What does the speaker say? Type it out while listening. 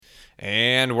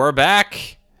And we're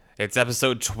back. It's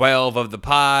episode 12 of the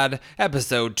pod,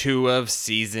 episode 2 of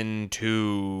season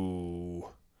 2.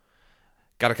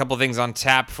 Got a couple things on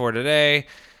tap for today.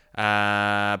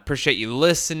 Appreciate you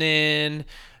listening.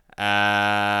 You know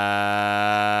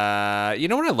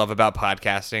what I love about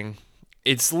podcasting?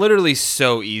 It's literally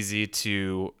so easy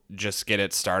to just get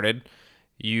it started.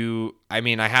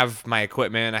 I have my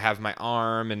equipment, I have my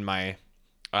arm and my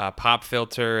pop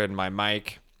filter and my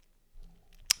mic.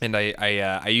 And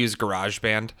I use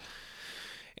GarageBand,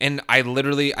 and I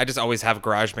just always have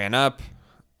GarageBand up.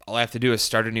 All I have to do is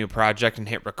start a new project and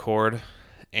hit record,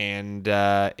 and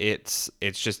it's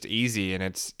just easy, and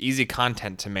it's easy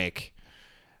content to make.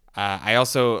 I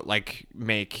also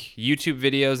make YouTube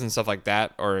videos and stuff like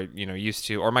that, or used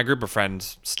to, or my group of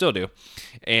friends still do,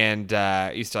 and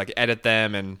used to edit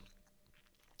them, and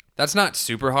that's not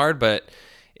super hard, but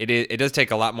it does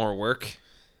take a lot more work.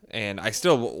 And I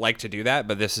still like to do that,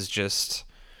 but this is just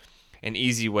an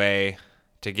easy way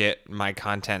to get my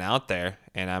content out there.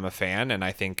 And I'm a fan, and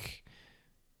I think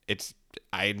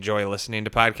I enjoy listening to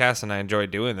podcasts, and I enjoy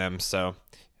doing them. So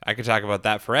I could talk about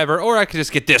that forever, or I could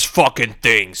just get this fucking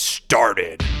thing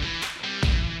started.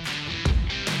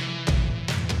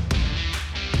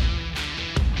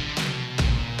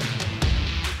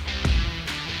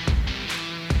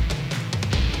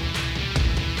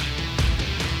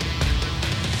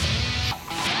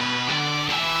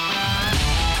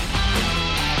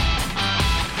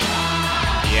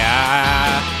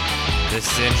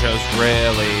 This intro's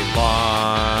really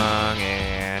long,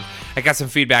 and I got some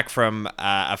feedback from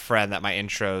a friend that my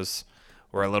intros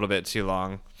were a little bit too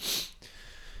long.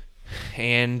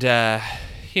 And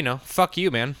fuck you,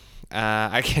 man.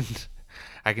 I can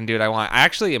do what I want. I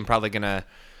actually am probably gonna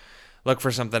look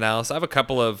for something else. I have a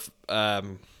couple of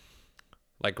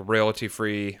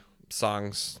royalty-free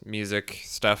songs, music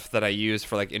stuff that I use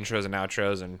for intros and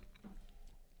outros, and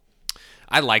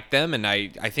I like them, and I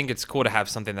think it's cool to have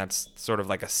something that's sort of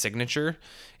like a signature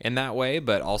in that way,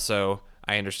 but also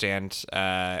I understand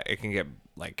it can get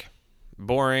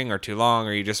boring or too long,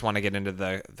 or you just want to get into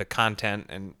the content,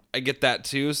 and I get that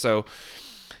too. So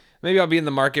maybe I'll be in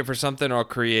the market for something, or I'll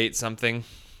create something.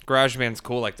 GarageBand's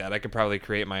cool like that. I could probably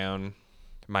create my own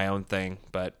thing,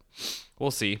 but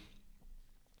we'll see.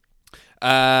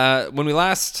 When we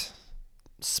last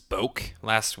spoke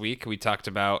last week, we talked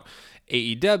about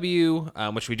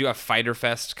AEW, which we do have Fyter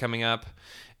Fest coming up,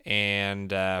 and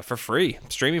for free,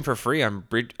 streaming for free on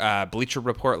Bleacher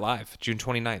Report Live, June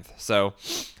 29th. So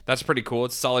that's pretty cool.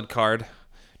 It's a solid card.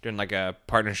 Doing a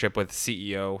partnership with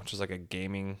CEO, which is a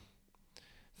gaming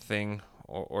thing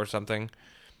or something.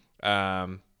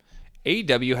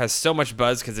 AEW has so much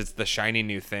buzz because it's the shiny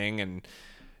new thing, and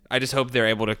I just hope they're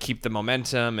able to keep the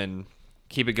momentum and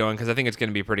keep it going, because I think it's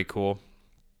going to be pretty cool.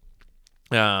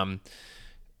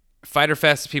 Fyter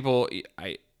Fest, people,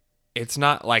 it's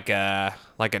not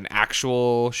an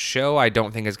actual show. I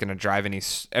don't think it's going to drive any.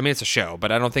 I mean, it's a show,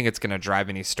 but I don't think it's going to drive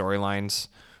any storylines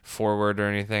forward or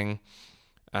anything.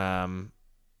 They're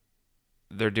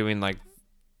doing the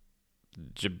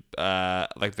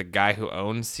guy who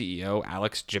owns CEO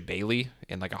Alex Jabali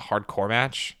in a hardcore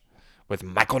match with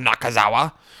Michael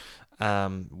Nakazawa,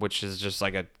 which is just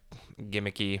a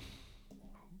gimmicky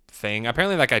thing.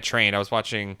 Apparently, I trained. I was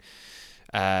watching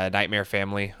Nightmare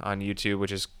Family on YouTube,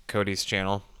 which is Cody's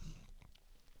channel,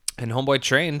 and homeboy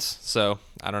trains, so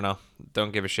I don't know,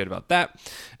 don't give a shit about that.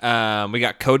 We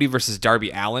got Cody versus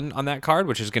Darby Allin on that card,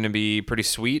 which is going to be pretty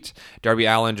sweet. Darby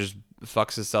Allin just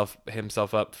fucks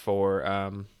himself up for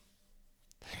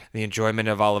the enjoyment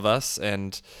of all of us,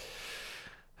 and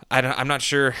I'm not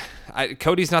sure.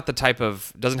 Cody's not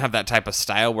doesn't have that type of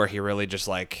style where he really just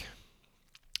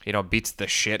beats the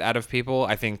shit out of people.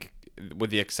 I think,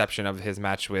 with the exception of his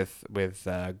match with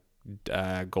Goldustin,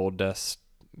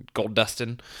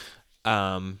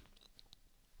 and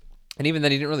even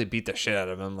then he didn't really beat the shit out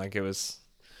of him. It was.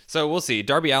 So we'll see.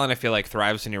 Darby Allin, I feel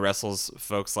thrives when he wrestles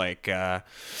folks Sami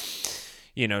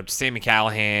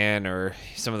Callihan, or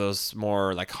some of those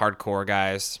more hardcore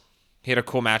guys. He had a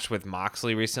cool match with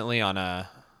Moxley recently on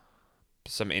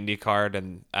some indie card,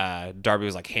 and Darby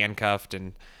was handcuffed,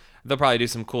 and they'll probably do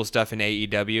some cool stuff in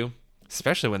AEW.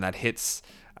 Especially when that hits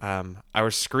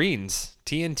our screens,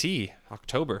 TNT,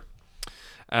 October.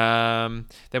 Then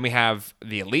we have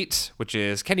The Elite, which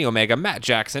is Kenny Omega, Matt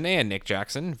Jackson, and Nick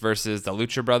Jackson versus the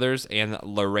Lucha Brothers and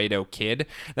Laredo Kid.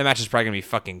 That match is probably going to be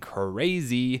fucking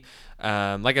crazy.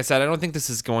 Like I said, I don't think this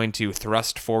is going to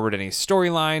thrust forward any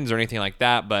storylines or anything like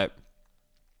that, but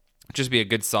just be a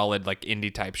good, solid,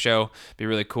 indie type show. Be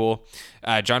really cool.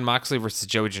 Jon Moxley versus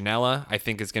Joey Janela, I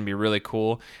think is going to be really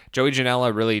cool. Joey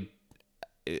Janela really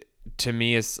to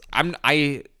me is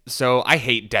I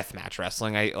hate deathmatch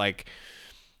wrestling. I like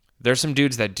there's some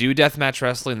dudes that do deathmatch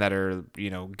wrestling that are,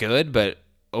 good, but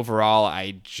overall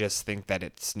I just think that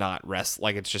it's not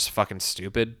like it's just fucking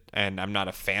stupid and I'm not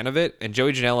a fan of it. And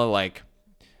Joey Janela, like,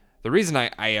 the reason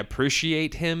I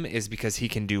appreciate him is because he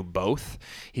can do both.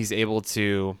 He's able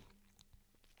to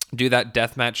do that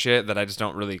deathmatch shit that I just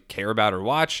don't really care about or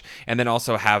watch, and then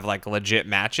also have like legit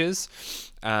matches.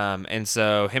 And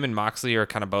so him and Moxley are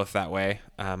kind of both that way.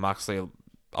 Moxley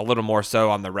a little more so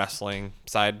on the wrestling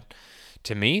side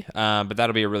to me, but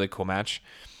that'll be a really cool match.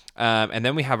 And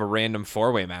then we have a random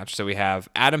 4-way match. So we have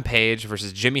Adam Page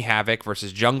versus Jimmy Havoc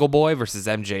versus Jungle Boy versus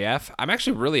MJF. I'm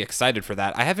actually really excited for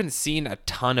that. I haven't seen a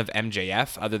ton of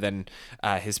MJF other than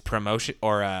his promotion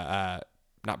or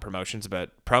not promotions, but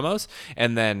promos.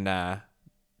 And then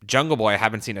Jungle Boy, I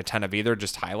haven't seen a ton of either,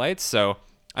 just highlights. So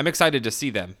I'm excited to see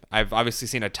them. I've obviously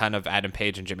seen a ton of Adam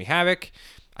Page and Jimmy Havoc.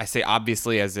 I say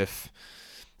obviously as if,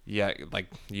 yeah, like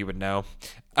you would know.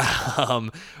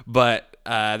 But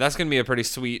that's going to be a pretty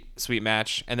sweet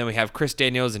match. And then we have Chris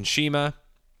Daniels and Shima.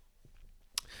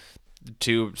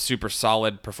 Two super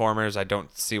solid performers. I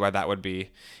don't see why that would be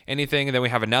anything. And then we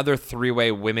have another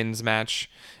 3-way women's match,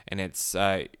 and it's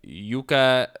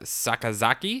Yuka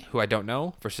Sakazaki, who I don't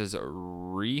know, versus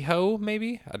Riho,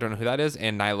 maybe? I don't know who that is,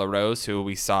 and Nyla Rose, who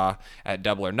we saw at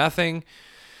Double or Nothing.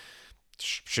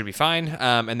 Should be fine.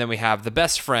 And then we have the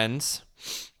Best Friends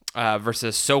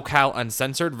versus SoCal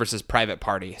Uncensored versus Private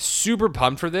Party. Super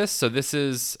pumped for this. So this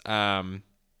is...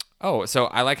 so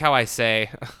I like how I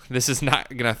say this is not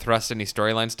going to thrust any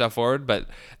storyline stuff forward, but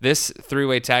this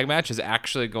 3-way tag match is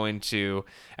actually going to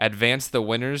advance the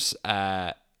winners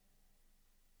to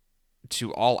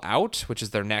All Out, which is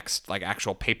their next like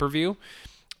actual pay-per-view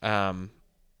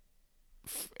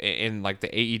in like the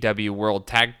AEW World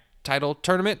Tag Title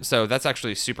Tournament. So that's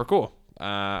actually super cool.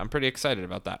 I'm pretty excited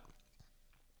about that.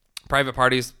 Private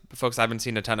Parties, folks, I haven't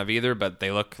seen a ton of either, but they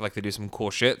look like they do some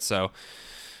cool shit, so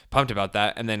pumped about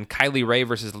that. And then Kylie Ray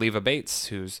versus Leva Bates,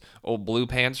 who's old Blue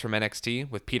Pants from NXT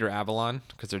with Peter Avalon,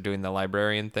 because they're doing the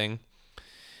librarian thing.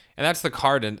 And that's the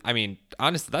card. And I mean,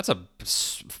 honestly, that's a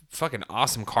fucking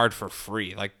awesome card for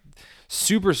free. Like,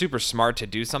 super, super smart to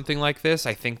do something like this.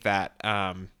 I think that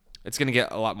it's going to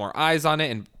get a lot more eyes on it,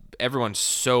 and everyone's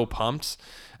so pumped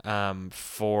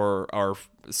or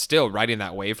still riding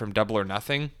that wave from Double or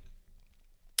Nothing.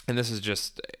 And this is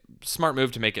just a smart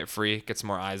move to make it free, get some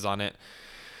more eyes on it.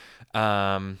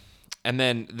 And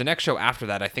then the next show after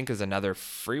that, I think, is another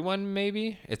free one.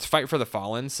 Maybe it's Fight for the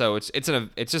Fallen. So it's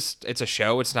a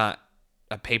show. It's not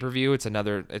a pay-per-view.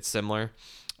 It's similar.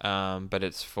 But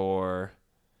it's for,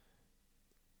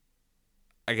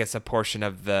 I guess, a portion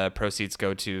of the proceeds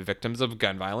go to victims of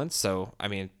gun violence. So, I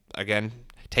mean, again,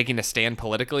 taking a stand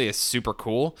politically is super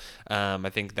cool. I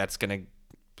think that's going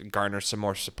to garner some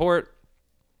more support.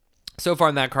 So far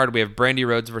in that card, we have Brandy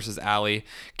Rhodes versus Allie,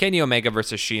 Kenny Omega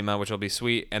versus Shima, which will be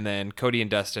sweet, and then Cody and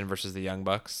Dustin versus the Young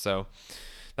Bucks. So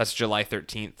that's July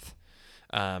 13th.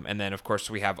 And then, of course,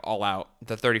 we have All Out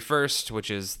the 31st,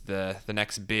 which is the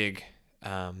next big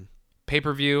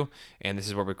pay-per-view, and this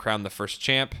is where we crown the first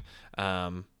champ.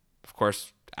 Of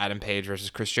course, Adam Page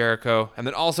versus Chris Jericho. And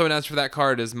then also announced for that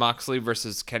card is Moxley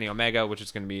versus Kenny Omega, which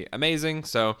is going to be amazing.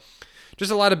 So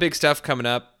just a lot of big stuff coming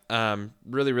up.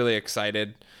 Really, really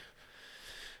excited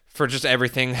for just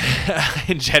everything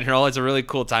in general. It's a really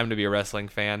cool time to be a wrestling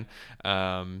fan.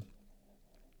 Haven't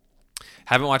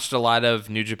watched a lot of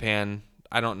New Japan.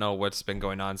 I don't know what's been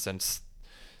going on since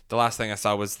the last thing I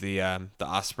saw was the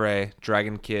Ospreay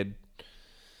Dragon Kid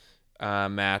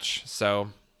match.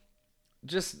 So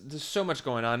just there's so much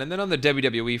going on. And then on the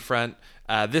WWE front,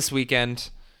 this weekend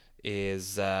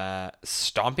is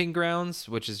Stomping Grounds,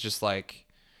 which is just like,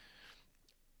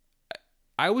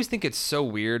 I always think it's so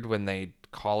weird when they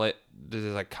call it, they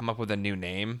like come up with a new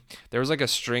name. There was like a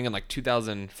string in like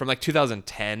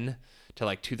 2010 to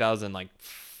like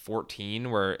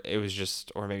 2014 where it was just,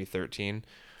 or maybe 13,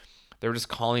 they were just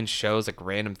calling shows like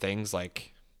random things,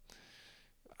 like,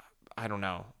 I don't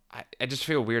know. I just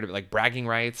feel weird. Like Bragging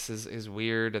Rights is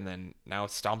weird, and then now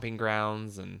it's Stomping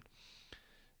Grounds, and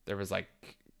there was like,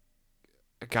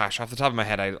 gosh, off the top of my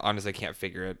head, I honestly can't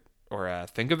figure it or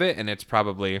think of it, and it's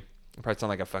probably sound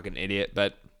like a fucking idiot,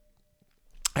 but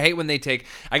I hate when they take,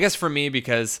 I guess for me,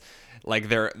 because like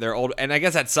they're old, and I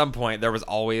guess at some point there was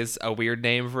always a weird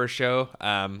name for a show.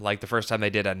 Like the first time they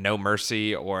did a No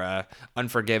Mercy or a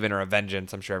Unforgiven or a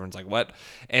Vengeance, I'm sure everyone's like, what?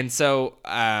 And so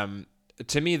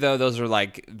to me though, those are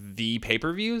like the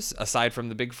pay-per-views aside from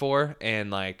the big four, and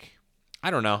like,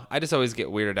 I don't know, I just always get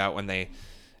weirded out when they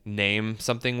name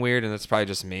something weird, and that's probably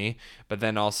just me. But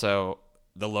then also,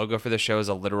 the logo for the show is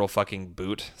a literal fucking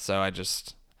boot. So I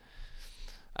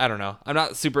don't know. I'm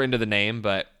not super into the name,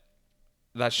 but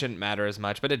that shouldn't matter as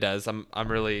much, but it does. I'm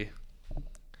really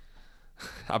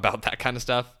about that kind of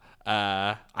stuff.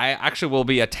 I actually will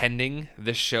be attending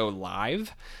this show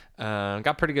live.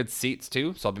 Got pretty good seats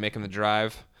too, so I'll be making the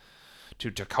drive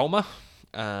to Tacoma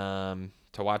to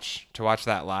watch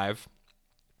that live.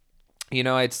 You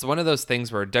know, it's one of those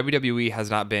things where WWE has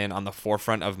not been on the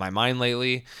forefront of my mind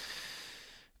lately.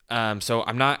 So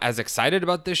I'm not as excited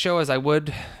about this show as I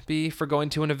would be for going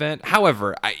to an event.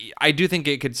 However, I do think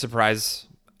it could surprise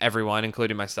everyone,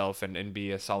 including myself, and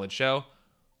be a solid show.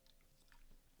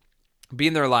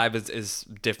 Being there live is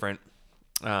different.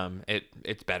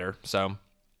 It's better. So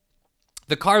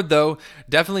the card, though,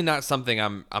 definitely not something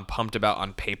I'm pumped about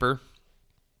on paper.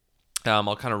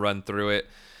 I'll kind of run through it.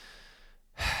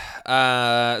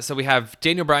 So we have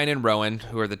Daniel Bryan and Rowan,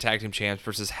 who are the tag team champs,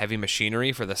 versus Heavy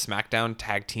Machinery for the SmackDown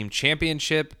Tag Team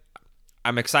Championship.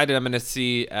 I'm excited. I'm going to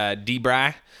see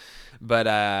D-Bry,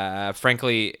 but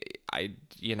frankly,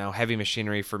 Heavy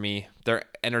Machinery for me, they're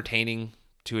entertaining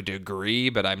to a degree,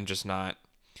 but I'm just not.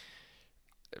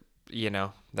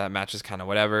 That match is kind of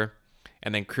whatever.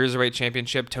 And then Cruiserweight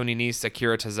Championship, Tony Nese,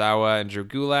 Akira Tozawa, and Drew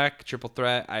Gulak, triple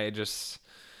threat.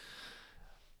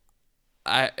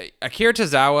 Akira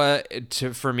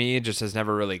Tozawa, for me, just has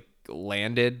never really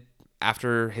landed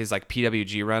after his like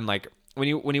PWG run. Like when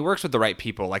he works with the right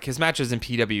people, like his matches in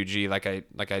PWG,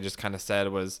 like I just kind of said,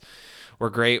 were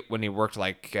great when he worked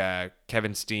like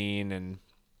Kevin Steen and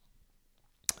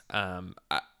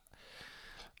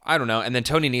I don't know. And then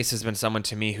Tony Nese has been someone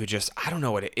to me who just, I don't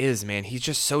know what it is, man. He's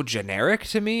just so generic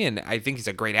to me. And I think he's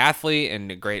a great athlete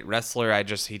and a great wrestler.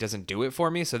 He doesn't do it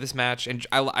for me. So this match, and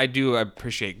I do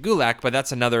appreciate Gulak, but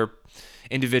that's another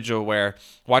individual where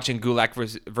watching Gulak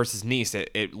versus Nese,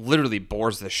 it literally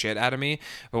bores the shit out of me.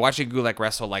 But watching Gulak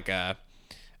wrestle like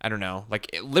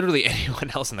literally anyone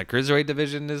else in the Cruiserweight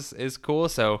division is cool.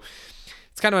 So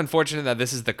it's kind of unfortunate that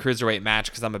this is the Cruiserweight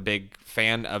match because I'm a big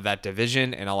fan of that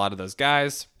division and a lot of those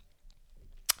guys.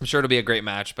 I'm sure it'll be a great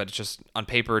match, but it's just on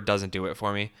paper it doesn't do it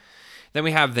for me. Then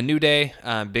we have the New Day,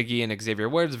 Big E and Xavier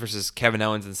Woods versus Kevin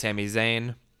Owens and Sami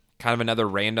Zayn. Kind of another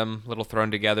random little thrown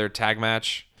together tag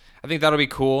match. I think that'll be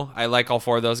cool. I like all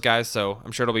four of those guys, so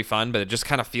I'm sure it'll be fun, but it just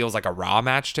kind of feels like a Raw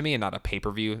match to me and not a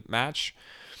pay-per-view match.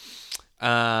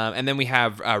 And then we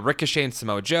have Ricochet and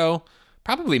Samoa Joe.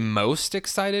 Probably most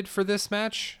excited for this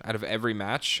match out of every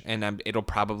match, and it'll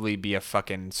probably be a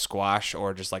fucking squash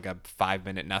or just like a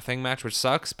 5-minute nothing match, which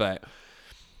sucks, but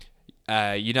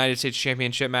United States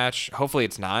Championship match, hopefully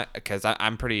it's not, because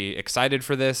I'm pretty excited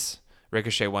for this.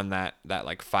 Ricochet won that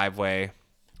like 5-way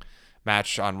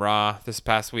match on Raw this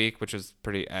past week, which was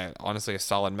pretty, honestly, a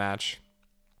solid match.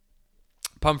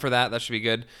 Pumped for that. That should be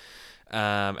good.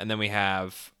 And then we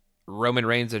have Roman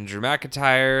Reigns and Drew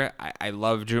McIntyre. I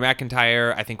love Drew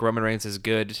McIntyre. I think Roman Reigns is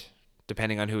good,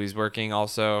 depending on who he's working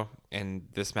also. And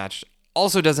this match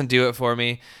also doesn't do it for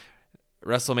me.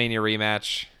 WrestleMania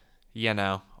rematch,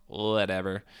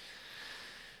 whatever.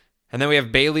 And then we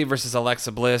have Bayley versus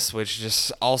Alexa Bliss, which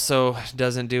just also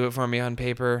doesn't do it for me on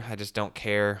paper. I just don't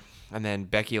care. And then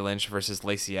Becky Lynch versus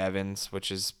Lacey Evans,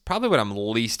 which is probably what I'm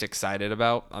least excited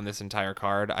about on this entire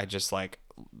card. I just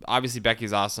obviously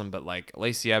Becky's awesome, but like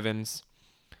Lacey Evans,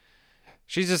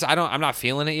 she's just, I'm not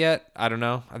feeling it yet. I don't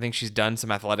know. I think she's done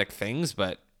some athletic things,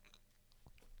 but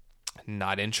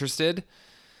not interested.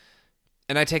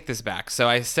 And I take this back. So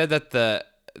I said that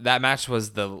that match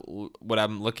was what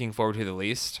I'm looking forward to the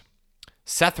least.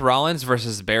 Seth Rollins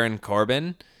versus Baron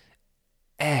Corbin.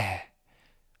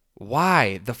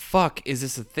 Why the fuck is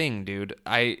this a thing, dude?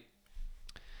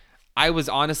 I was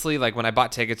honestly, like, when I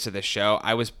bought tickets to this show,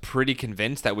 I was pretty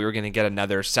convinced that we were going to get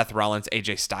another Seth Rollins,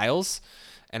 AJ Styles.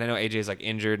 And I know AJ's, like,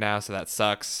 injured now, so that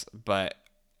sucks. But,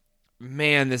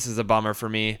 man, this is a bummer for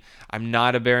me. I'm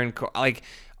not a Baron Corbin. Like,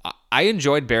 I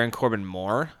enjoyed Baron Corbin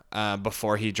more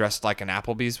before he dressed like an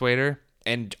Applebee's waiter.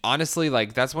 And, honestly,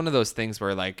 like, that's one of those things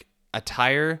where, like,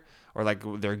 attire or, like,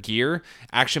 their gear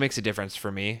actually makes a difference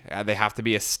for me. They have to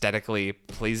be aesthetically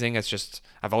pleasing. It's just,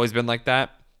 I've always been like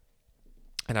that.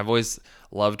 And I've always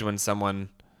loved when someone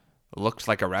looked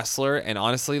like a wrestler. And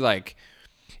honestly, like,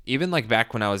 even like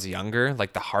back when I was younger,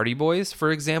 like the Hardy Boys,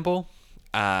 for example,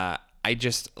 I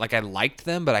liked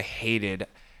them, but I hated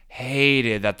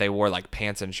that they wore like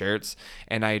pants and shirts.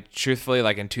 And I truthfully,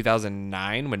 like in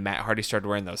 2009, when Matt Hardy started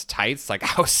wearing those tights, like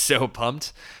I was so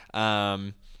pumped.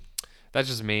 That's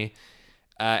just me.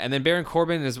 And then Baron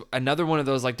Corbin is another one of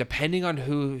those, like, depending on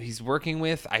who he's working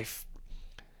with,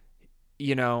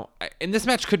 and this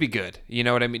match could be good. You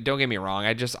know what I mean? Don't get me wrong.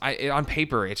 On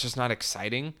paper, it's just not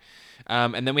exciting.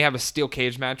 And then we have a steel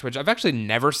cage match, which I've actually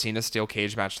never seen a steel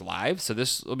cage match live, so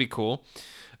this will be cool.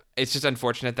 It's just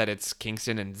unfortunate that it's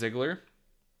Kingston and Ziggler.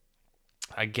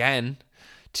 Again,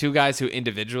 two guys who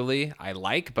individually I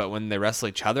like, but when they wrestle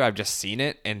each other, I've just seen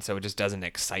it, and so it just doesn't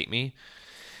excite me.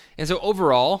 And so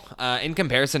overall, in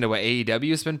comparison to what AEW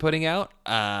has been putting out,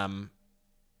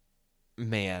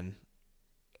 man,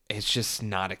 it's just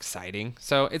not exciting.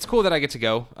 So it's cool that I get to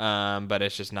go, but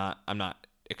it's just not, I'm not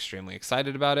extremely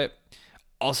excited about it.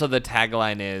 Also, the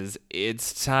tagline is,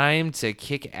 "It's time to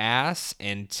kick ass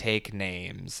and take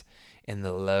names." And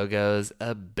the logo's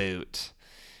a boot.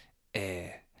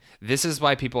 This is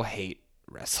why people hate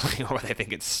wrestling, or they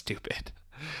think it's stupid.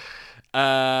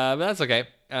 But that's okay.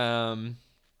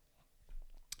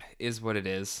 Is what it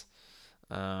is.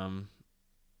 We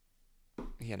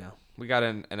got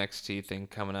an NXT thing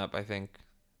coming up, I think.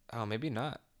 Oh, maybe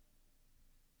not.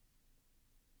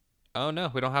 Oh,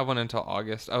 no, we don't have one until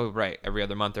August. Oh, right. Every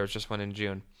other month. There was just one in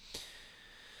June.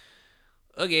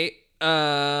 Okay.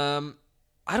 I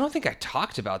don't think I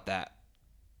talked about that.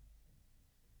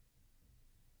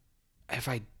 If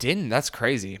I didn't, that's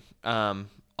crazy. I'll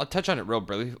touch on it real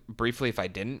briefly if I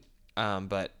didn't.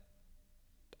 But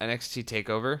NXT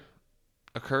TakeOver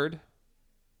occurred.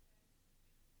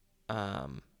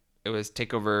 It was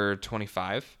TakeOver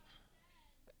 25.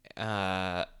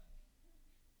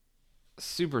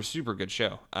 Super, super good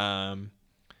show.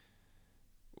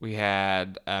 We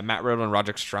had Matt Riddle and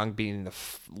Roderick Strong beating the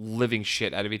living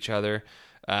shit out of each other.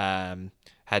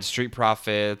 Had Street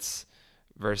Profits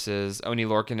versus Oney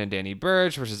Lorcan and Danny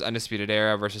Burch versus Undisputed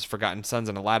Era versus Forgotten Sons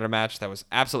in a ladder match that was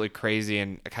absolutely crazy,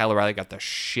 and Kyle O'Reilly got the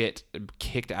shit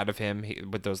kicked out of him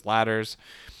with those ladders.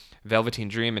 Velveteen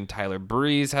Dream and Tyler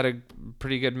Breeze had a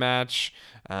pretty good match.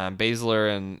 Baszler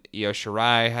and Io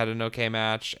Shirai had an okay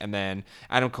match. And then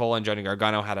Adam Cole and Johnny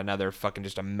Gargano had another fucking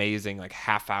just amazing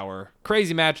half-hour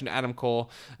crazy match. And Adam Cole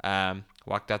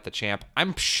walked out the champ.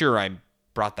 I'm sure I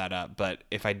brought that up, but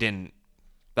if I didn't,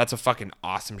 that's a fucking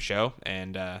awesome show.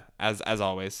 And as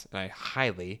always, I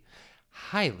highly,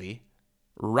 highly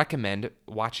recommend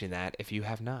watching that if you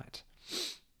have not.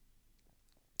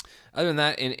 Other than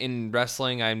that, in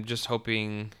wrestling, I'm just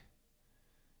hoping,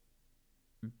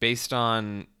 based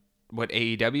on what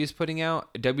AEW is putting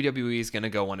out, WWE is going to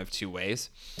go one of two ways.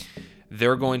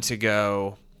 They're going to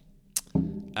go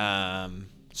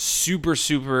super,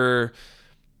 super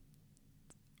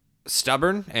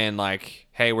stubborn and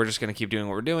hey, we're just going to keep doing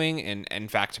what we're doing, and in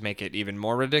fact make it even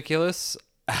more ridiculous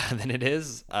than it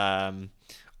is.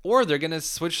 Or they're going to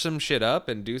switch some shit up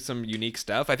and do some unique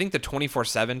stuff. I think the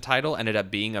 24/7 title ended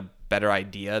up being a better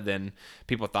idea than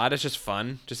people thought. It's just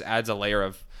fun. Just adds a layer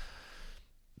of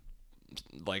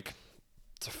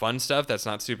fun stuff that's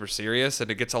not super serious, and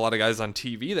it gets a lot of guys on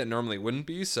TV that normally wouldn't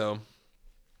be. So,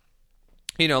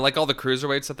 all the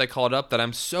cruiserweights that they called up that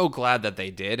I'm so glad that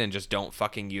they did and just don't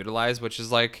fucking utilize, which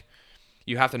is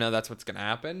you have to know that's what's going to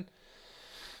happen.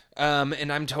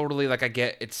 And I'm totally I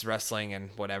get it's wrestling and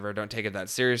whatever, don't take it that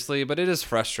seriously, but it is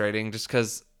frustrating just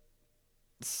because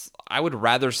I would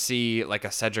rather see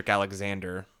a Cedric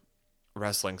Alexander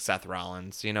wrestling Seth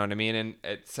Rollins, you know what I mean? And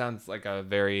it sounds like a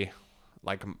very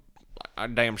a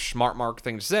damn smart mark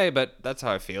thing to say, but that's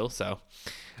how I feel. So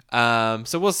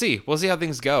we'll see how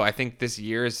things go. I think this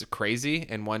year is crazy,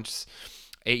 and once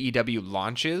AEW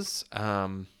launches,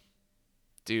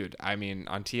 dude, I mean,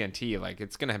 on TNT,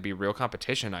 it's going to be real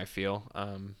competition, I feel.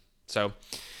 So,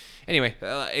 anyway,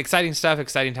 exciting stuff,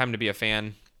 exciting time to be a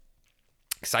fan.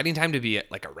 Exciting time to be a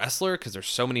wrestler, because there's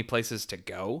so many places to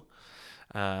go.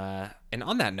 And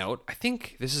on that note, I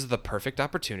think this is the perfect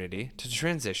opportunity to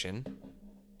transition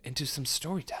into some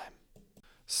story time.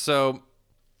 So,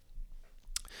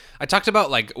 I talked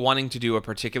about wanting to do a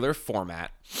particular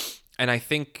format, and I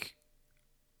think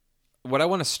what I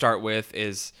want to start with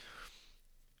is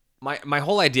my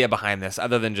whole idea behind this,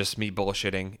 other than just me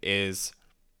bullshitting, is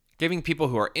giving people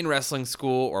who are in wrestling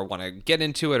school or want to get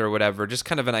into it or whatever, just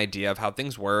kind of an idea of how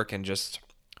things work, and just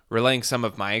relaying some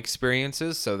of my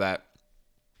experiences so that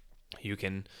you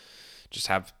can just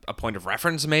have a point of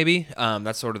reference, maybe.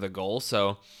 That's sort of the goal.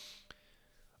 So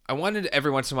I wanted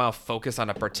every once in a while focus on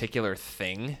a particular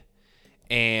thing.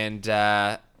 And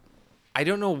I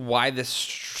don't know why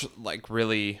this,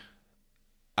 really,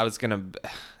 I was going to...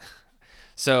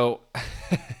 So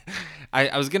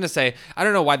I was going to say, I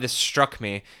don't know why this struck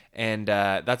me, and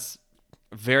that's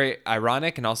very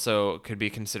ironic and also could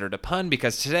be considered a pun,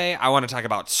 because today I want to talk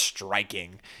about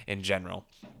striking in general.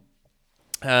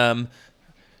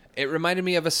 It reminded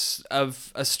me of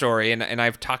a story, and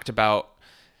I've talked about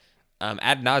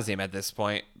ad nauseum at this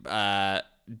point.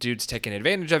 Dudes taking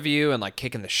advantage of you and like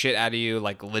kicking the shit out of you,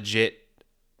 like legit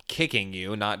kicking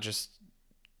you, not just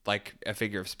like a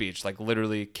figure of speech, like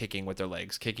literally kicking with their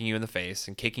legs, kicking you in the face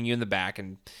and kicking you in the back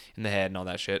and in the head and all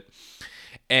that shit.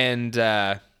 And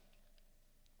I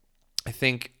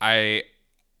think I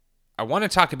want to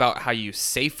talk about how you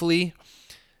safely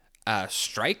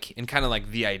strike and kind of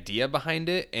like the idea behind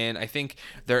it. And I think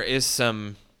there is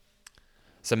some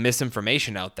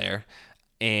misinformation out there,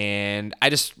 and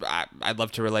I'd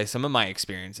love to relay some of my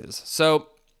experiences. So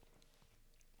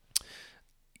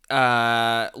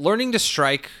learning to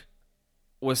strike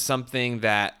was something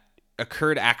that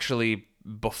occurred actually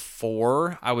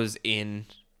before I was in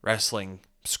wrestling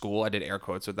school. I did air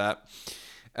quotes with that.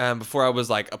 Before I was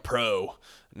like a pro,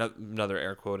 another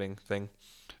air quoting thing.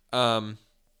 I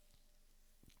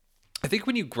think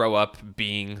when you grow up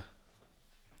being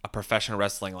a professional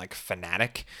wrestling like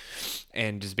fanatic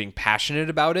and just being passionate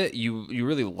about it, you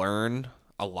really learn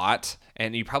a lot,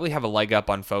 and you probably have a leg up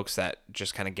on folks that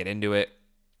just kind of get into it,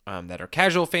 that are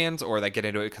casual fans or that get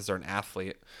into it because they're an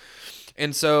athlete.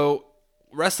 And so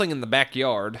wrestling in the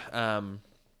backyard,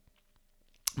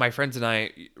 my friends and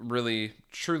I really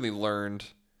truly learned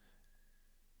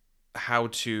how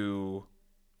to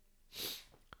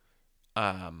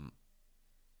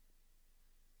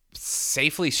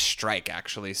safely strike,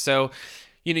 actually. So,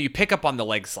 you pick up on the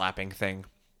leg slapping thing.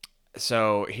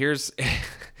 So here's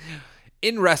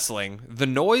in wrestling, the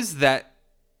noise that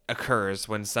occurs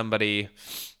when somebody,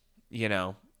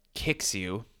 kicks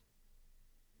you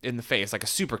in the face, like a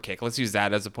super kick. Let's use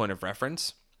that as a point of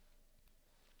reference.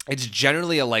 It's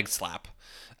generally a leg slap.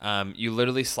 You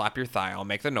literally slap your thigh. I'll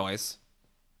make the noise.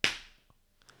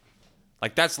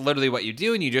 Like, that's literally what you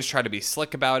do, and you just try to be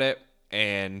slick about it.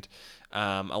 And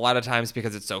a lot of times,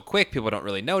 because it's so quick, people don't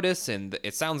really notice, and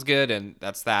it sounds good, and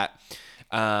that's that.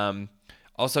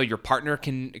 Also, your partner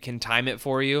can time it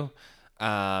for you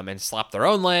and slap their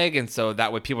own leg, and so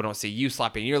that way people don't see you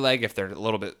slapping your leg if they're a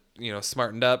little bit,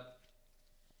 smartened up.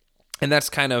 And that's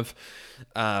kind of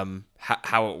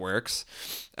how it works.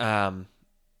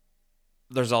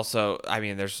 There's also,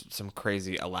 there's some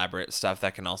crazy elaborate stuff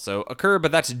that can also occur,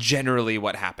 but that's generally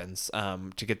what happens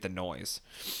to get the noise.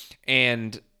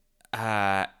 And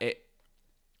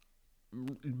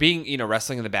being,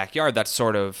 wrestling in the backyard, that's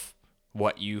sort of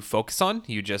what you focus on.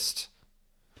 You just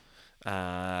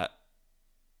slap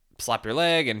your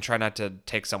leg and try not to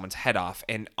take someone's head off.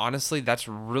 And honestly, that's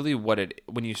really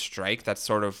when you strike, that's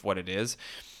sort of what it is.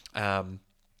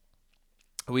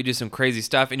 We do some crazy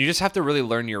stuff, and you just have to really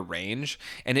learn your range.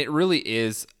 And it really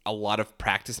is a lot of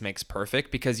practice makes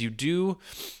perfect, because you do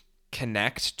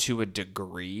connect to a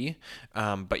degree,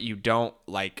 but you don't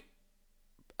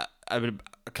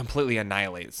completely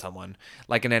annihilate someone.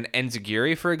 Like in an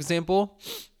enziguri, for example,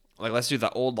 like let's do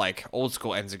the old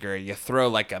school enziguri. You throw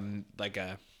like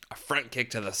a front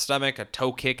kick to the stomach, a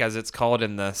toe kick as it's called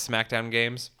in the SmackDown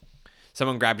games.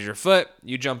 Someone grabs your foot,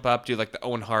 you jump up, do like the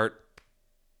Owen Hart,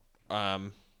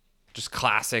 just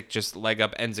classic, just leg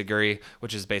up enziguri,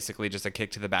 which is basically just a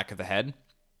kick to the back of the head.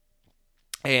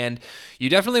 And you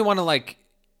definitely want to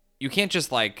you can't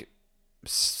just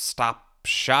stop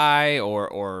shy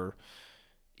or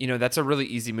that's a really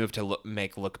easy move to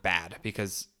make look bad,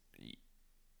 because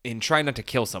in trying not to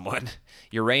kill someone,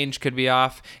 your range could be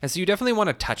off. And so you definitely want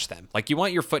to touch them. Like, you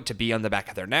want your foot to be on the back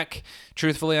of their neck,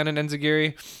 truthfully, on an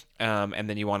enziguri. And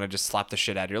then you want to just slap the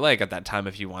shit out of your leg at that time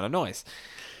if you want a noise.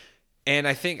 And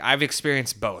I think I've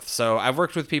experienced both. So I've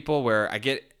worked with people where I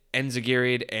get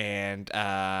enziguri'd and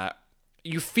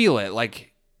you feel it.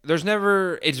 Like,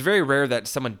 it's very rare that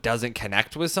someone doesn't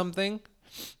connect with something,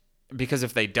 because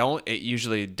if they don't, it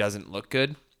usually doesn't look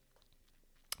good.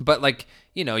 But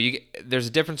there's a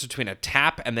difference between a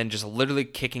tap and then just literally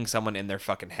kicking someone in their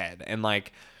fucking head. And I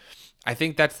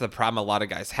think that's the problem a lot of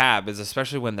guys have, is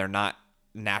especially when they're not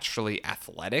naturally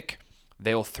athletic,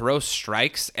 they'll throw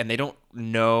strikes and they don't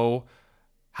know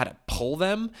how to pull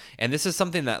them. And this is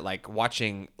something that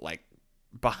watching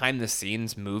behind the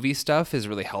scenes movie stuff is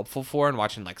really helpful for, and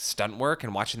watching stunt work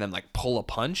and watching them pull a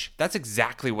punch. That's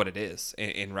exactly what it is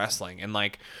in wrestling. And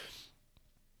like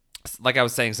I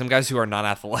was saying, some guys who are not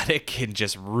athletic can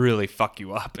just really fuck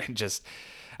you up. And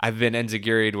I've been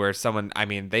enziguri'd where someone,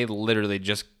 they literally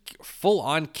just full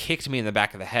on kicked me in the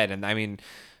back of the head. And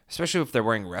especially if they're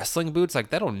wearing wrestling boots,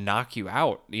 that'll knock you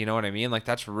out. You know what I mean?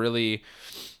 That's really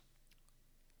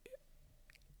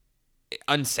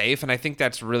unsafe. And I think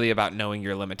that's really about knowing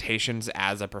your limitations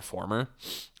as a performer.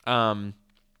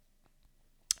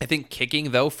 I think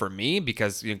kicking, though, for me,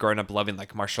 because growing up loving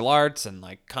martial arts and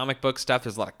comic book stuff,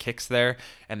 there's a lot of kicks there.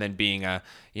 And then being an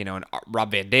Rob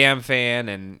Van Dam fan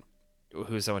and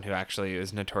who's someone who actually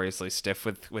is notoriously stiff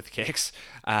with kicks,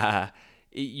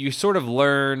 you sort of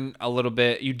learn a little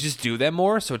bit. You just do them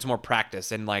more, so it's more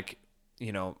practice. And like,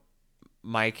 you know,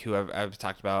 Mike, who I've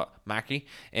talked about, Maki,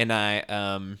 and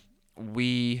I,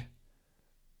 we,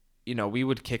 you know, we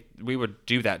would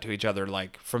do that to each other,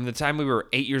 like from the time we were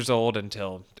 8 years old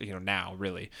until, you know, now,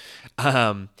 really.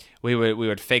 We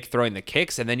would fake throwing the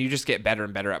kicks, and then you just get better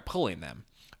and better at pulling them.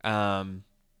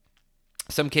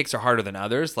 Some kicks are harder than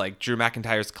others, like Drew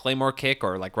McIntyre's Claymore kick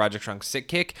or like Roger Trunk's sick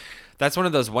kick. That's one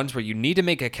of those ones where you need to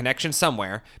make a connection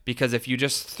somewhere, because if you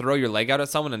just throw your leg out at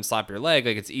someone and slap your leg,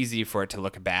 like, it's easy for it to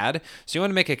look bad. So you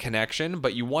want to make a connection,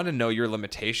 but you want to know your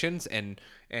limitations and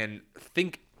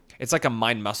think. It's like a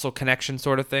mind-muscle connection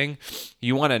sort of thing.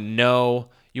 You want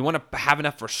to have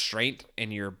enough restraint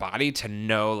in your body to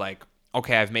know, like,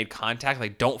 okay, I've made contact.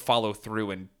 Like, don't follow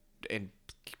through and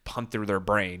pump through their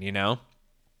brain, you know?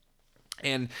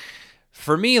 And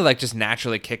for me, like, just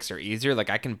naturally kicks are easier. Like,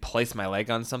 I can place my leg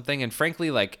on something. And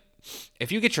frankly, like,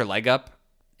 if you get your leg up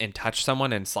and touch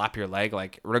someone and slap your leg,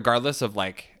 like, regardless of,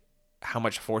 like, how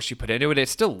much force you put into it, it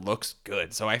still looks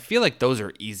good. So I feel like those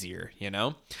are easier, you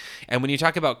know? And when you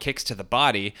talk about kicks to the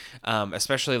body,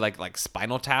 especially like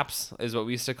spinal taps is what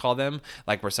we used to call them,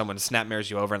 like where someone snapmares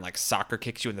you over and like soccer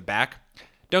kicks you in the back.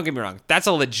 Don't get me wrong. That's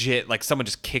a legit, like, someone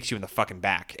just kicks you in the fucking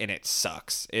back and it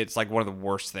sucks. It's like one of the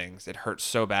worst things. It hurts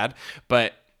so bad.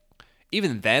 But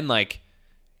even then, like,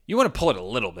 you want to pull it a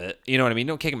little bit. You know what I mean?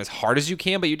 Don't kick them as hard as you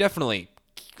can, but you definitely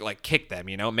like kick them,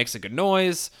 you know? It makes a good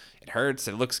noise. It hurts.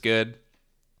 It looks good.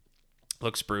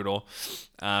 Looks brutal.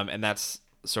 And that's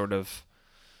sort of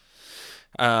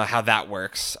how that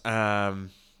works. And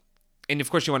of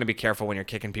course, you want to be careful when you're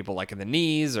kicking people like in the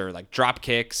knees or like drop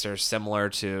kicks or similar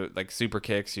to like super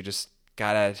kicks. You just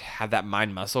gotta have that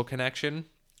mind muscle connection.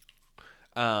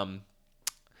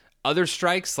 Other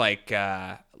strikes like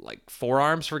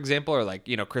forearms, for example, or like,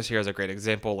 you know, Chris Hero's a great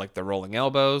example, like the rolling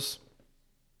elbows.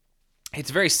 It's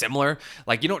very similar.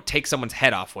 Like, you don't take someone's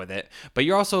head off with it, but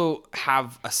you also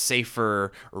have a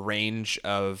safer range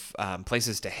of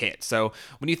places to hit. So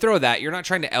when you throw that, you're not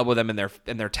trying to elbow them in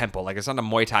their temple. Like, it's not a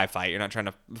Muay Thai fight. You're not trying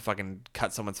to fucking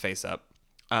cut someone's face up.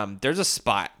 There's a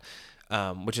spot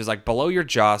which is like below your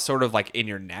jaw, sort of like in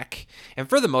your neck. And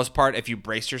for the most part, if you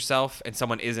brace yourself and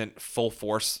someone isn't full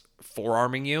force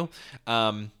forearming you,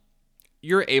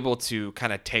 you're able to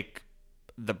kind of take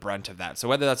the brunt of that. So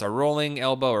whether that's a rolling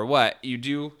elbow or what, you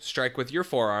do strike with your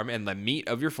forearm and the meat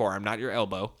of your forearm, not your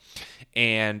elbow.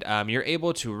 And you're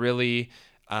able to really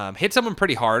hit someone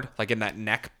pretty hard, like in that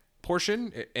neck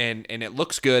portion. And it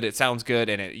looks good, it sounds good,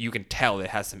 and you can tell it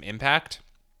has some impact.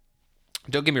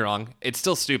 Don't get me wrong, it's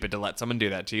still stupid to let someone do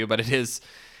that to you, but it is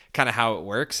kind of how it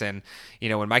works. And, you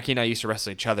know, when Mikey and I used to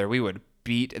wrestle each other, we would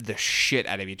beat the shit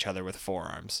out of each other with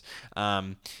forearms.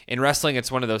 In wrestling,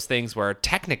 it's one of those things where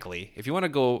technically, if you want to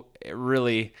go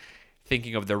really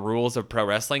thinking of the rules of pro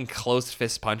wrestling, closed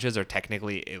fist punches are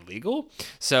technically illegal.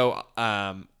 So,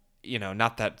 you know,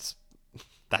 that's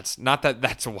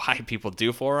why people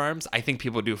do forearms. I think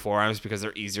people do forearms because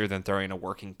they're easier than throwing a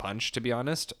working punch, to be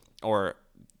honest, or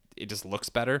it just looks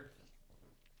better.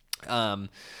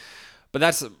 But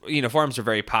that's, you know, forearms are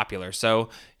very popular. So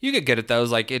you get good at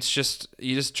those. Like, it's just,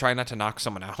 you just try not to knock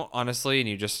someone out, honestly. And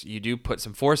you do put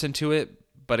some force into it.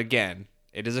 But again,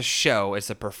 it is a show. It's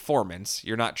a performance.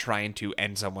 You're not trying to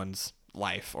end someone's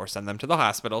life or send them to the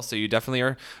hospital. So you definitely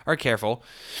are careful.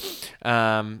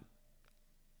 And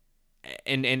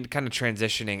kind of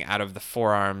transitioning out of the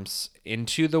forearms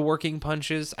into the working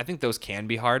punches, I think those can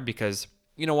be hard because,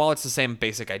 you know, while it's the same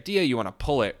basic idea, you want to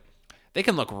pull it, they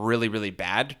can look really, really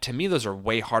bad. To me, those are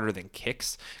way harder than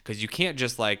kicks because you can't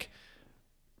just like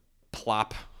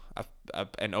plop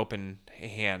an open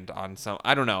hand on some.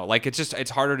 I don't know. Like, it's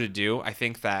harder to do. I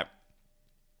think that,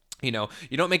 you know,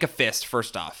 you don't make a fist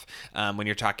first off when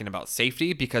you're talking about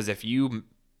safety, because if you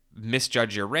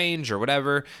misjudge your range or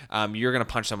whatever, you're going to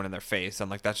punch someone in their face.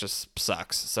 And like, that just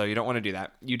sucks. So you don't want to do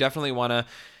that. You definitely want to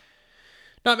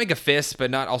not make a fist, but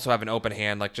not also have an open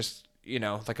hand, like just, you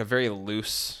know, like a very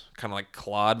loose kind of like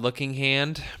clawed looking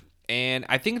hand. And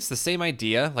I think it's the same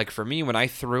idea. Like for me, when I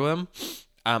threw him,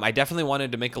 I definitely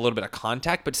wanted to make a little bit of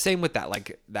contact, but same with that,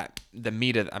 like the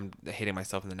meat of, I'm hitting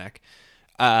myself in the neck.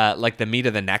 Like the meat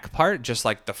of the neck part, just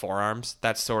like the forearms,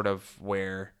 that's sort of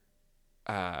where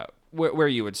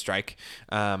you would strike.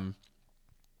 And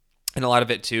a lot of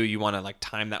it too, you want to like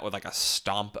time that with like a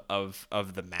stomp of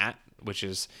the mat, which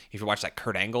is, if you watch that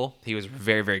Kurt Angle, he was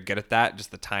very, very good at that. Just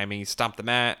the timing, he stomped the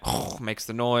mat, makes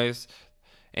the noise.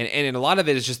 And a lot of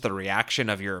it is just the reaction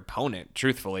of your opponent,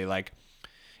 truthfully. Like,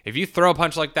 If you throw a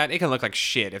punch like that, it can look like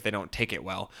shit if they don't take it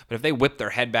well. But if they whip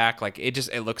their head back, like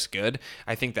it looks good.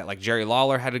 I think that like Jerry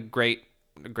Lawler had a great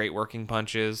working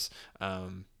punches.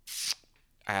 Who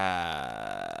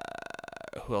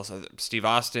else? Steve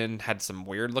Austin had some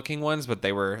weird looking ones, but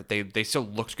they still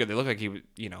looked good. They looked like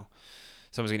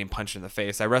someone's getting punched in the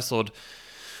face. I wrestled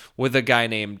with a guy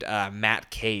named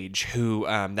Matt Cage, who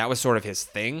that was sort of his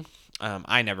thing.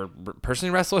 I never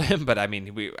personally wrestled him, but I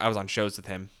mean, I was on shows with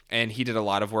him, and he did a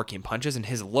lot of working punches, and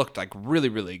his looked like really,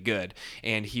 really good.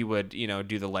 And he would,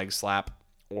 do the leg slap,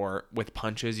 or with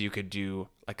punches, you could do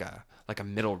like a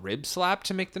middle rib slap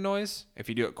to make the noise if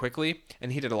you do it quickly.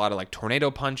 And he did a lot of like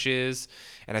tornado punches,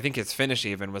 and I think his finish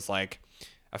even was like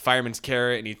a fireman's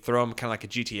carry, and he'd throw him kind of like a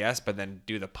GTS, but then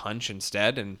do the punch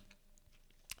instead. And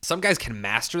some guys can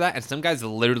master that, and some guys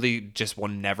literally just will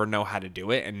never know how to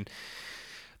do it. And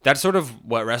that's sort of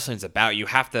what wrestling's about. You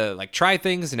have to like try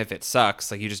things, and if it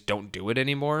sucks, like you just don't do it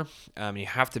anymore. You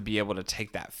have to be able to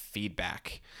take that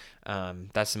feedback.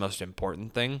 That's the most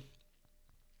important thing.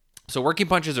 So working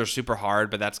punches are super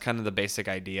hard, but that's kind of the basic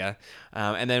idea.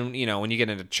 And then, when you get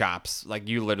into chops, like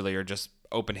you literally are just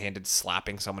open-handed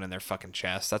slapping someone in their fucking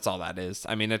chest. That's all that is.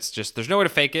 I mean, it's just, there's no way to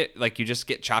fake it. Like you just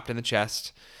get chopped in the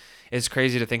chest. It's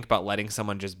crazy to think about letting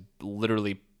someone just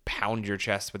literally pound your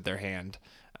chest with their hand.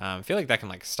 I feel like that can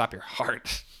like stop your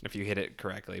heart if you hit it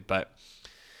correctly. But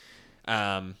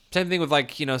same thing with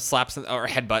like, slaps or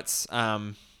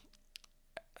headbutts.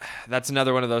 That's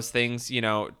another one of those things,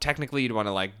 technically you'd want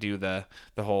to like do the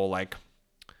whole like,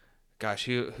 gosh,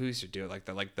 who used to do it? Like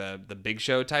the Big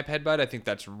Show type headbutt. I think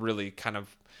that's really kind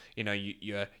of,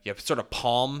 you sort of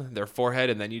palm their forehead,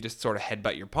 and then you just sort of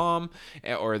headbutt your palm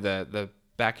or the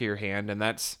back of your hand. And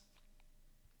that's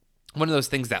one of those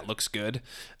things that looks good.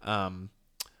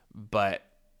 But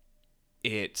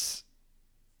you still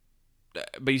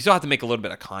have to make a little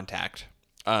bit of contact.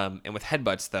 And with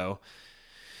headbutts though,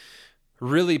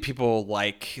 really people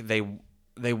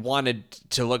they wanted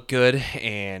to look good.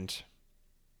 And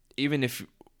even if,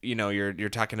 you're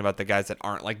talking about the guys that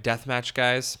aren't like deathmatch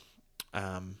guys.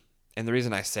 And the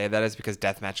reason I say that is because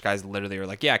deathmatch guys literally are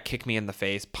like, yeah, kick me in the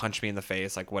face, punch me in the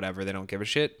face, like whatever. They don't give a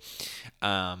shit.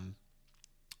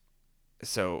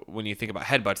 So when you think about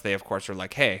headbutts, they of course are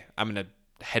like, hey, I'm going to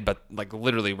headbutt, like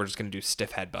literally we're just going to do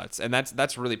stiff headbutts. And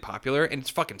that's really popular, and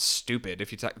it's fucking stupid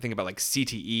if you think about like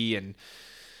CTE and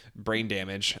brain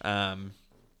damage. But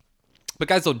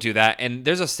guys will do that, and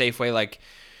there's a safe way. Like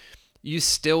you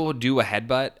still do a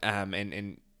headbutt,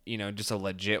 and just a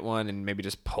legit one, and maybe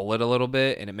just pull it a little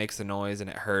bit, and it makes the noise, and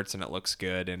it hurts, and it looks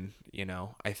good. And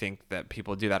I think that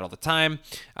people do that all the time.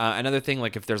 Another thing,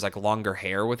 like if there's like longer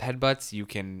hair with headbutts, you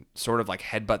can sort of like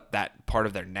headbutt that part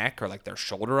of their neck or like their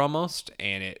shoulder almost,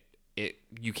 and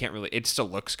you can't really, it still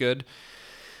looks good.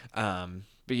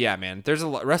 But yeah, man,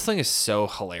 wrestling is so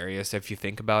hilarious if you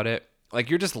think about it. Like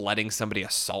you're just letting somebody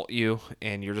assault you,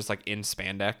 and you're just like in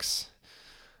spandex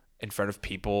in front of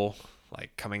people,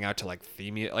 like coming out to like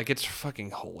theme, like it's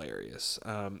fucking hilarious.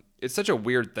 It's such a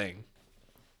weird thing.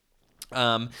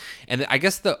 And I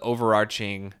guess the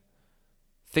overarching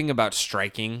thing about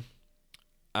striking,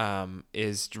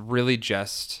 is really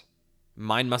just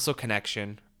mind-muscle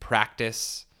connection,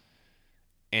 practice,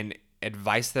 and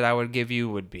advice that I would give you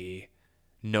would be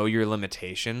know your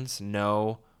limitations,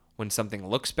 know when something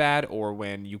looks bad or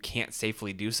when you can't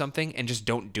safely do something, and just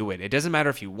don't do it. It doesn't matter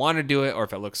if you want to do it or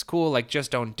if it looks cool, like just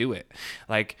don't do it.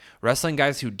 Like wrestling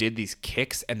guys who did these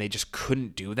kicks and they just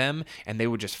couldn't do them, and they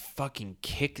would just fucking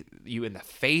kick you in the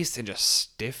face and just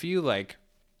stiff you, like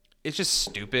it's just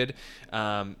stupid.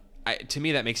 To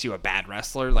me that makes you a bad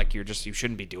wrestler. Like you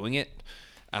shouldn't be doing it.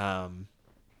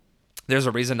 There's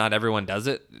a reason not everyone does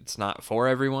it. It's not for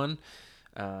everyone.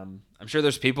 I'm sure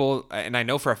there's people, and I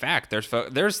know for a fact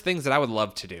there's things that I would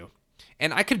love to do,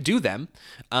 and I could do them,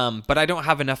 but I don't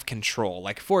have enough control.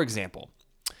 Like for example,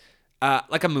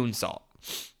 like a moonsault.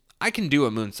 I can do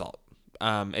a moonsault.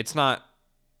 It's not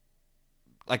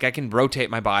like I can rotate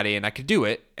my body and I could do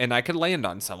it, and I could land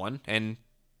on someone, and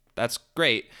that's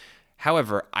great.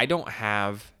 However, I don't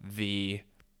have the,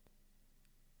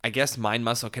 I guess,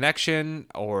 mind-muscle connection,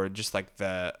 or just like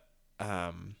the,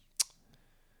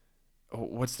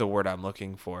 what's the word I'm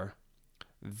looking for?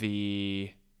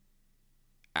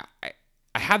 I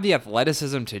have the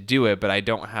athleticism to do it, but I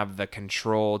don't have the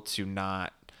control to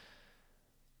not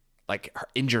like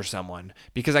injure someone,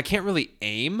 because I can't really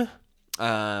aim.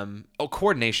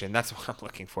 Coordination. That's what I'm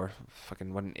looking for.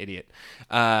 Fucking what an idiot.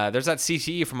 There's that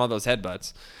CTE from all those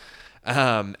headbutts.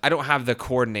 I don't have the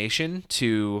coordination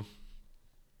to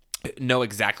know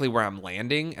exactly where I'm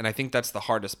landing, and I think that's the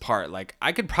hardest part. Like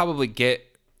I could probably get,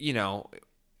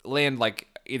 land like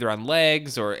either on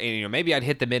legs or, maybe I'd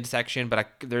hit the midsection, but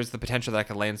there's the potential that I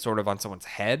could land sort of on someone's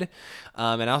head.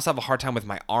 And I also have a hard time with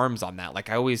my arms on that. Like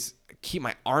I always keep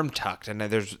my arm tucked, and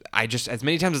as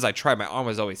many times as I tried, my arm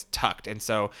was always tucked. And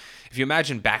so if you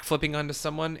imagine backflipping onto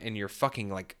someone and your fucking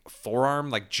like forearm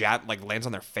like lands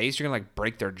on their face, you're gonna like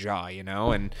break their jaw,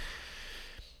 and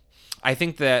I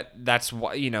think that's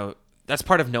why, that's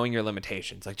part of knowing your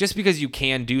limitations. Like just because you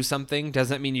can do something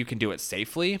doesn't mean you can do it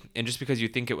safely. And just because you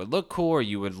think it would look cool or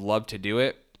you would love to do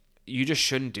it, you just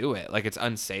shouldn't do it. Like it's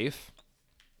unsafe.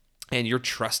 And you're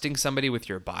trusting somebody with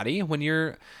your body when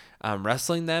you're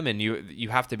wrestling them, and you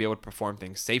have to be able to perform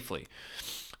things safely.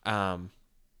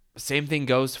 Same thing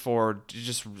goes for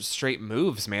just straight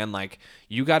moves, man. Like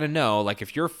you got to know, like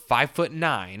if you're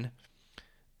 5'9"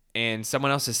 and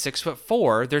someone else is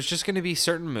 6'4", there's just going to be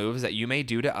certain moves that you may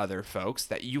do to other folks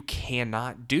that you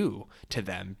cannot do to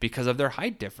them because of their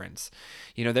height difference.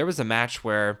 There was a match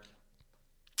where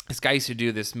this guy used to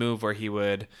do this move where he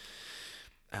would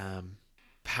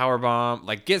power bomb,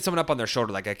 like get someone up on their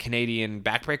shoulder, like a Canadian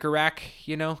backbreaker rack,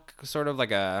 sort of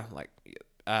like I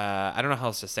don't know how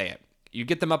else to say it. You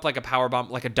get them up like a power bomb,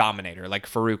 like a dominator, like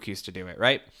Farouk used to do it,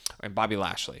 right? And Bobby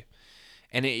Lashley.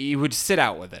 And you would sit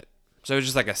out with it. So it was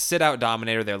just like a sit-out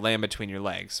dominator. They're laying between your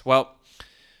legs. Well,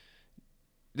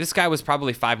 this guy was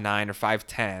probably 5'9" or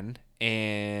 5'10",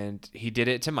 and he did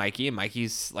it to Mikey, and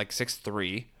Mikey's like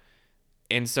 6'3".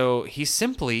 And so he's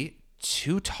simply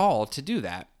too tall to do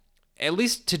that, at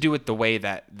least to do it the way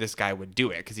that this guy would do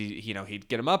it, because he'd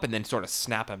get him up and then sort of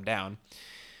snap him down.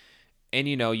 And,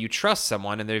 you trust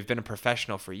someone, and they've been a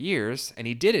professional for years, and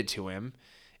he did it to him.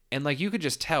 And, like, you could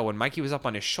just tell when Mikey was up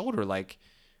on his shoulder, like,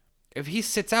 if he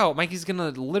sits out, Mikey's going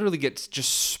to literally get just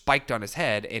spiked on his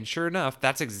head. And sure enough,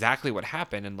 that's exactly what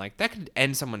happened. And like that could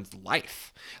end someone's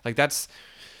life. Like that's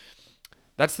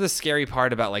the scary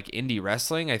part about like indie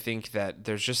wrestling. I think that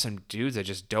there's just some dudes that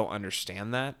just don't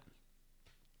understand that.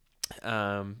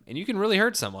 And you can really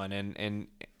hurt someone. And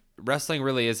wrestling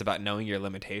really is about knowing your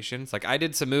limitations. Like I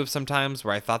did some moves sometimes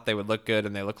where I thought they would look good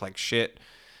and they look like shit.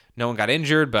 No one got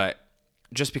injured, but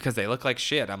just because they look like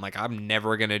shit, I'm like, I'm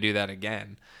never going to do that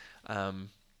again.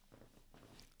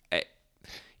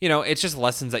 It's just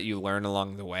lessons that you learn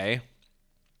along the way.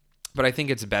 But I think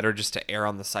it's better just to err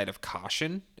on the side of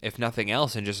caution, if nothing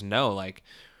else, and just know, like,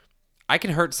 I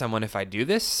can hurt someone if I do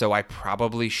this, so I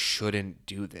probably shouldn't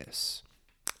do this.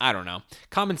 I don't know.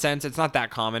 Common sense. It's not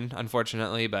that common,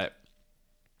 unfortunately, but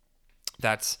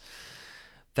that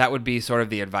would be sort of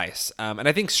the advice. And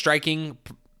I think striking,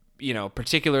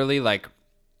 particularly like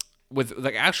with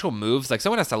like actual moves, like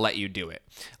someone has to let you do it.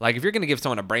 Like if you're going to give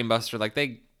someone a brain buster, like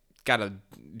they got to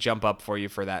jump up for you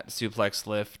for that suplex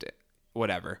lift,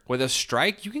 whatever. With a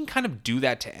strike, you can kind of do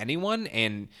that to anyone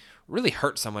and really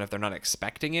hurt someone if they're not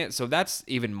expecting it. So that's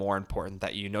even more important,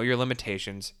 that you know your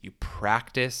limitations, you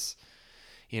practice,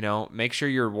 make sure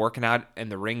you're working out in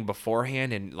the ring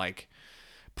beforehand and like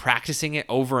practicing it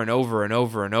over and over and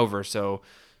over and over. So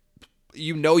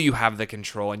you have the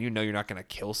control and you're not going to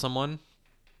kill someone.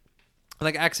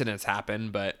 Like accidents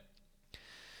happen, but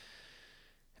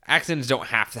accidents don't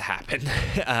have to happen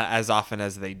as often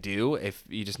as they do if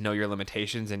you just know your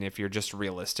limitations and if you're just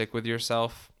realistic with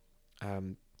yourself.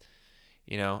 Like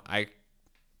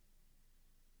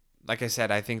I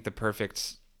said, I think the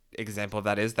perfect example of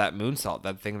that is that moonsault,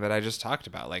 that thing that I just talked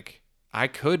about. Like I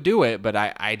could do it, but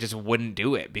I just wouldn't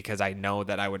do it because I know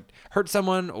that I would hurt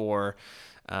someone or,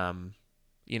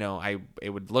 it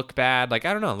would look bad. Like,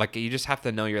 I don't know. Like, you just have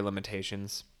to know your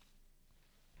limitations.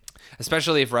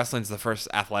 Especially if wrestling's the first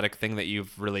athletic thing that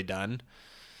you've really done.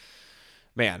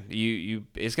 Man,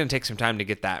 it's going to take some time to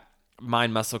get that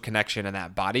mind-muscle connection and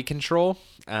that body control.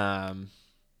 That's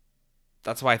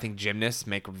why I think gymnasts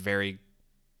make very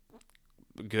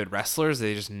good wrestlers.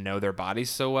 They just know their bodies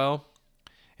so well.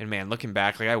 And, man, looking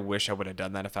back, like, I wish I would have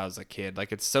done that if I was a kid.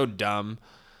 Like, it's so dumb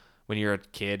when you're a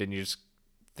kid and you just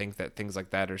think that things like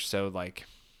that are so like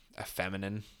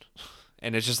feminine,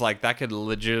 and it's just like that could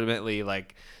legitimately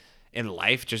like in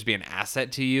life just be an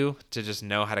asset to you to just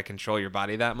know how to control your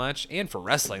body that much. And for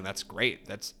wrestling, that's great.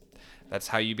 That's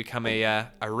how you become a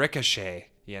Ricochet,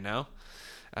 but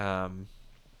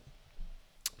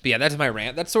yeah, that's my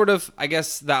rant. That's sort of, I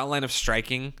guess, the outline of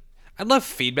striking. I'd love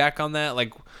feedback on that.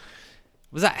 Like,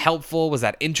 was that helpful? Was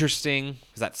that interesting?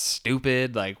 Was that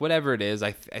stupid? Like, whatever it is,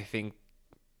 I think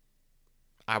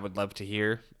I would love to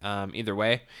hear. Either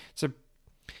way, it's a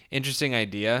interesting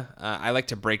idea. I like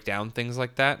to break down things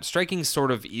like that. Striking's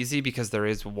sort of easy because there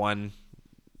is one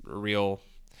real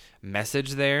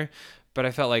message there, but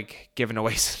I felt like giving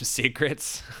away some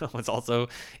secrets was also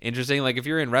interesting. Like if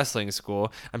you're in wrestling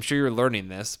school, I'm sure you're learning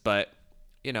this, but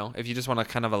if you just want to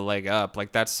kind of a leg up,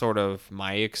 like that's sort of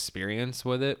my experience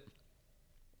with it.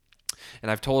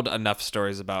 And I've told enough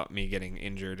stories about me getting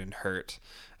injured and hurt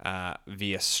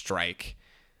via strike.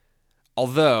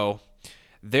 Although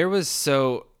there was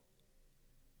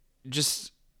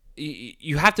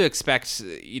you have to expect,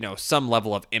 some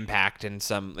level of impact and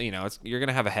some, you're going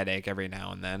to have a headache every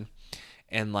now and then.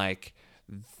 And like,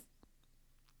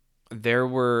 there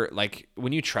were like,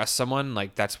 when you trust someone,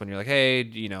 like that's when you're like, hey,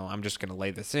 I'm just going to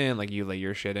lay this in, like you lay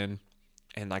your shit in.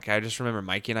 And like, I just remember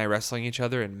Mikey and I wrestling each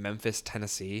other in Memphis,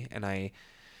 Tennessee. And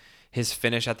his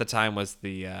finish at the time was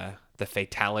the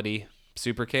fatality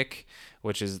super kick,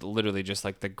 which is literally just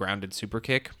like the grounded super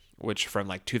kick, which from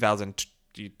like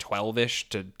 2012-ish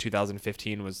to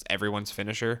 2015 was everyone's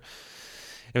finisher.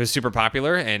 It was super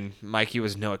popular, and Mikey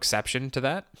was no exception to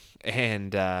that.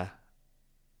 And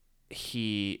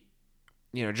he,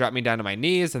 dropped me down to my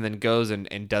knees and then goes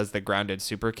and does the grounded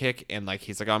super kick. And like,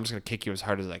 he's like, oh, I'm just going to kick you as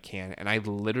hard as I can. And I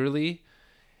literally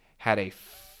had a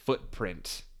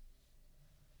footprint,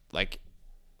 like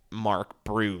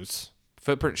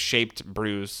footprint shaped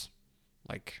bruise,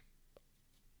 like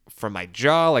from my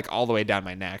jaw, like all the way down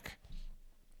my neck.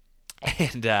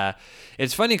 And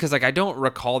it's funny because like I don't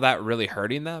recall that really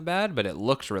hurting that bad, but it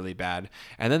looked really bad.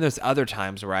 And then there's other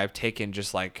times where I've taken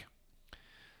just like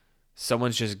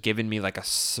someone's just given me like a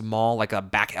small, like a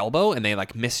back elbow, and they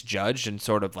like misjudged and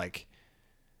sort of like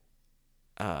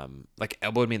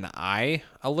elbowed me in the eye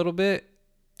a little bit.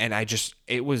 And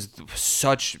it was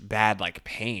such bad like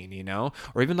pain,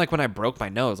 or even like when I broke my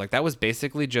nose, like that was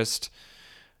basically just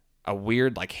a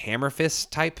weird like hammer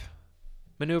fist type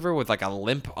maneuver with like a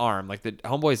limp arm. Like the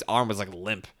homeboy's arm was like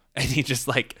limp, and he just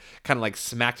like kind of like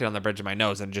smacked it on the bridge of my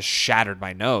nose and just shattered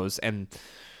my nose. And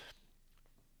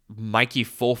Mikey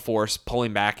full force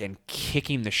pulling back and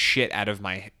kicking the shit out of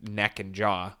my neck and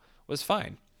jaw was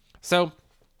fine. So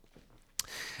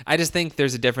I just think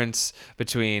there's a difference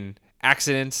between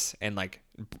accidents and like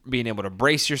being able to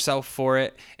brace yourself for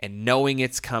it and knowing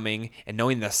it's coming and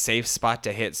knowing the safe spot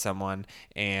to hit someone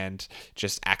and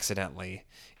just accidentally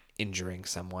injuring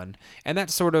someone. And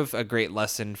that's sort of a great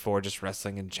lesson for just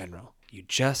wrestling in general. You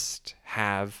just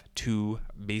have to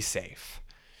be safe.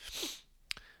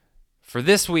 For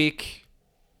this week, I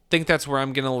think that's where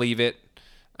I'm going to leave it.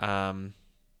 No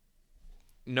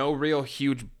real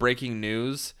huge breaking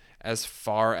news as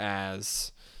far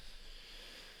as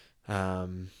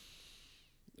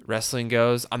wrestling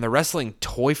goes. On the wrestling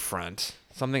toy front,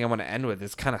 something I want to end with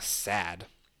is kind of sad.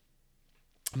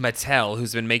 Mattel,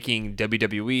 who's been making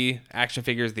WWE action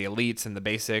figures, the Elites and the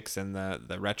Basics and the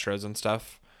retros and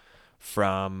stuff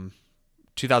from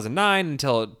 2009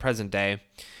 until present day,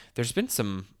 there's been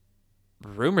some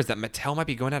rumors that Mattel might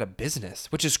be going out of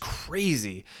business, which is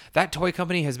crazy. That toy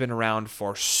company has been around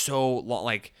for so long,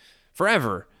 like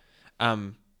forever.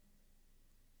 So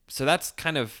that's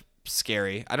kind of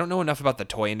scary. I don't know enough about the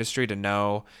toy industry to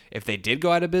know if they did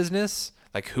go out of business,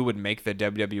 like who would make the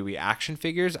WWE action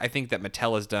figures. I think that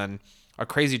Mattel has done a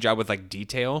crazy job with like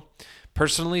detail.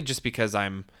 Personally, just because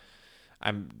I'm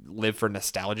live for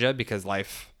nostalgia, because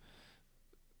life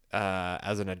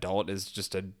as an adult is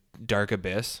just a dark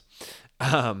abyss.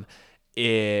 I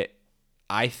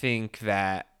think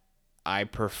that I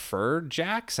prefer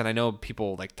Jakks, and I know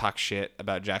people like talk shit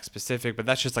about Jakks specific, but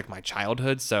that's just like my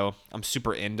childhood. So I'm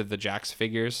super into the Jakks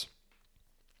figures,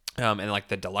 and like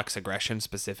the Deluxe Aggression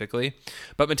specifically.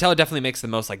 But Mattel definitely makes the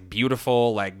most like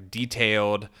beautiful, like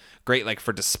detailed, great like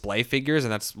for display figures,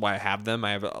 and that's why I have them.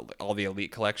 I have all the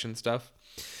Elite collection stuff.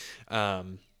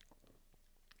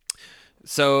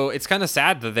 So it's kind of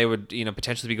sad that they would,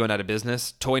 potentially be going out of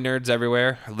business. Toy nerds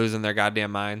everywhere are losing their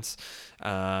goddamn minds.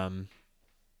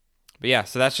 But yeah,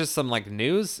 so that's just some like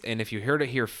news. And if you heard it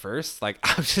here first, like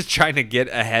I'm just trying to get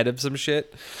ahead of some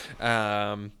shit.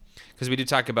 Because we do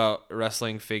talk about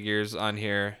wrestling figures on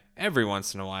here every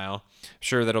once in a while. I'm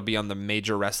sure that'll be on the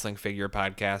Major Wrestling Figure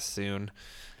podcast soon.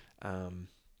 Other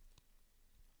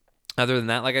than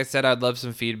that, like I said, I'd love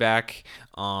some feedback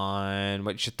on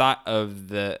what you thought of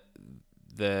the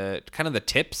kind of the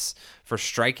tips for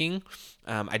striking.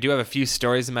 I do have a few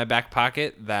stories in my back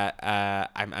pocket that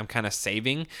I'm kind of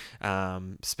saving,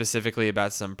 specifically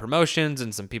about some promotions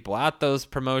and some people at those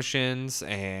promotions,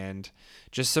 and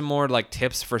just some more like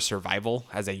tips for survival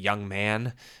as a young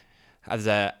man. As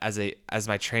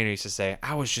my trainer used to say,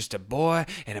 I was just a boy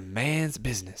in a man's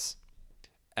business.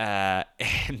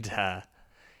 And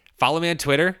follow me on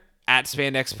Twitter at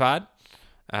SpandexPod.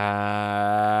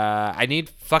 I need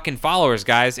fucking followers,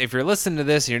 guys. If you're listening to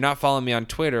this and you're not following me on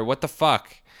Twitter, what the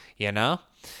fuck?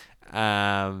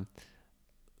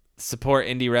 Support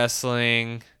indie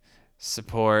wrestling.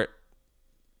 Support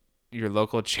your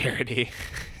local charity.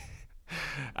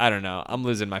 I don't know. I'm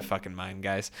losing my fucking mind,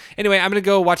 guys. Anyway, I'm going to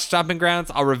go watch Stomping Grounds.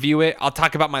 I'll review it. I'll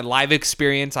talk about my live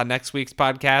experience on next week's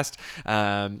podcast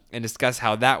and discuss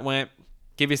how that went.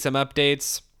 Give you some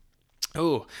updates.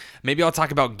 Oh, maybe I'll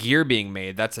talk about gear being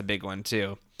made. That's a big one,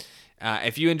 too.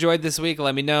 If you enjoyed this week,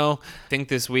 let me know. Think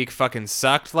this week fucking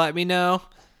sucked, let me know.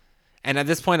 And at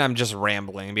this point, I'm just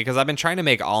rambling because I've been trying to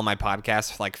make all my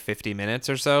podcasts for like 50 minutes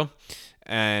or so.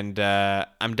 And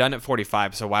I'm done at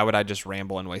 45, so why would I just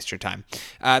ramble and waste your time?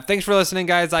 Thanks for listening,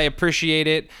 guys. I appreciate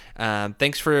it.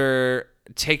 Thanks for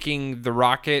taking the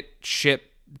rocket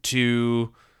ship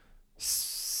to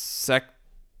Sector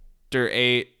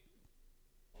 8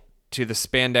 to the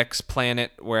spandex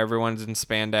planet where everyone's in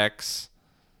spandex.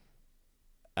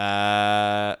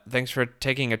 Thanks for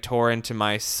taking a tour into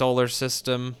my solar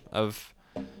system of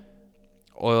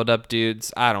oiled up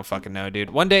dudes. I don't fucking know,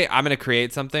 dude. One day I'm going to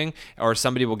create something or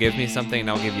somebody will give me something and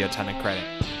I'll give you a ton of credit.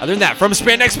 Other than that, from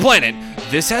Spandex Planet,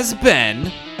 this has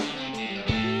been...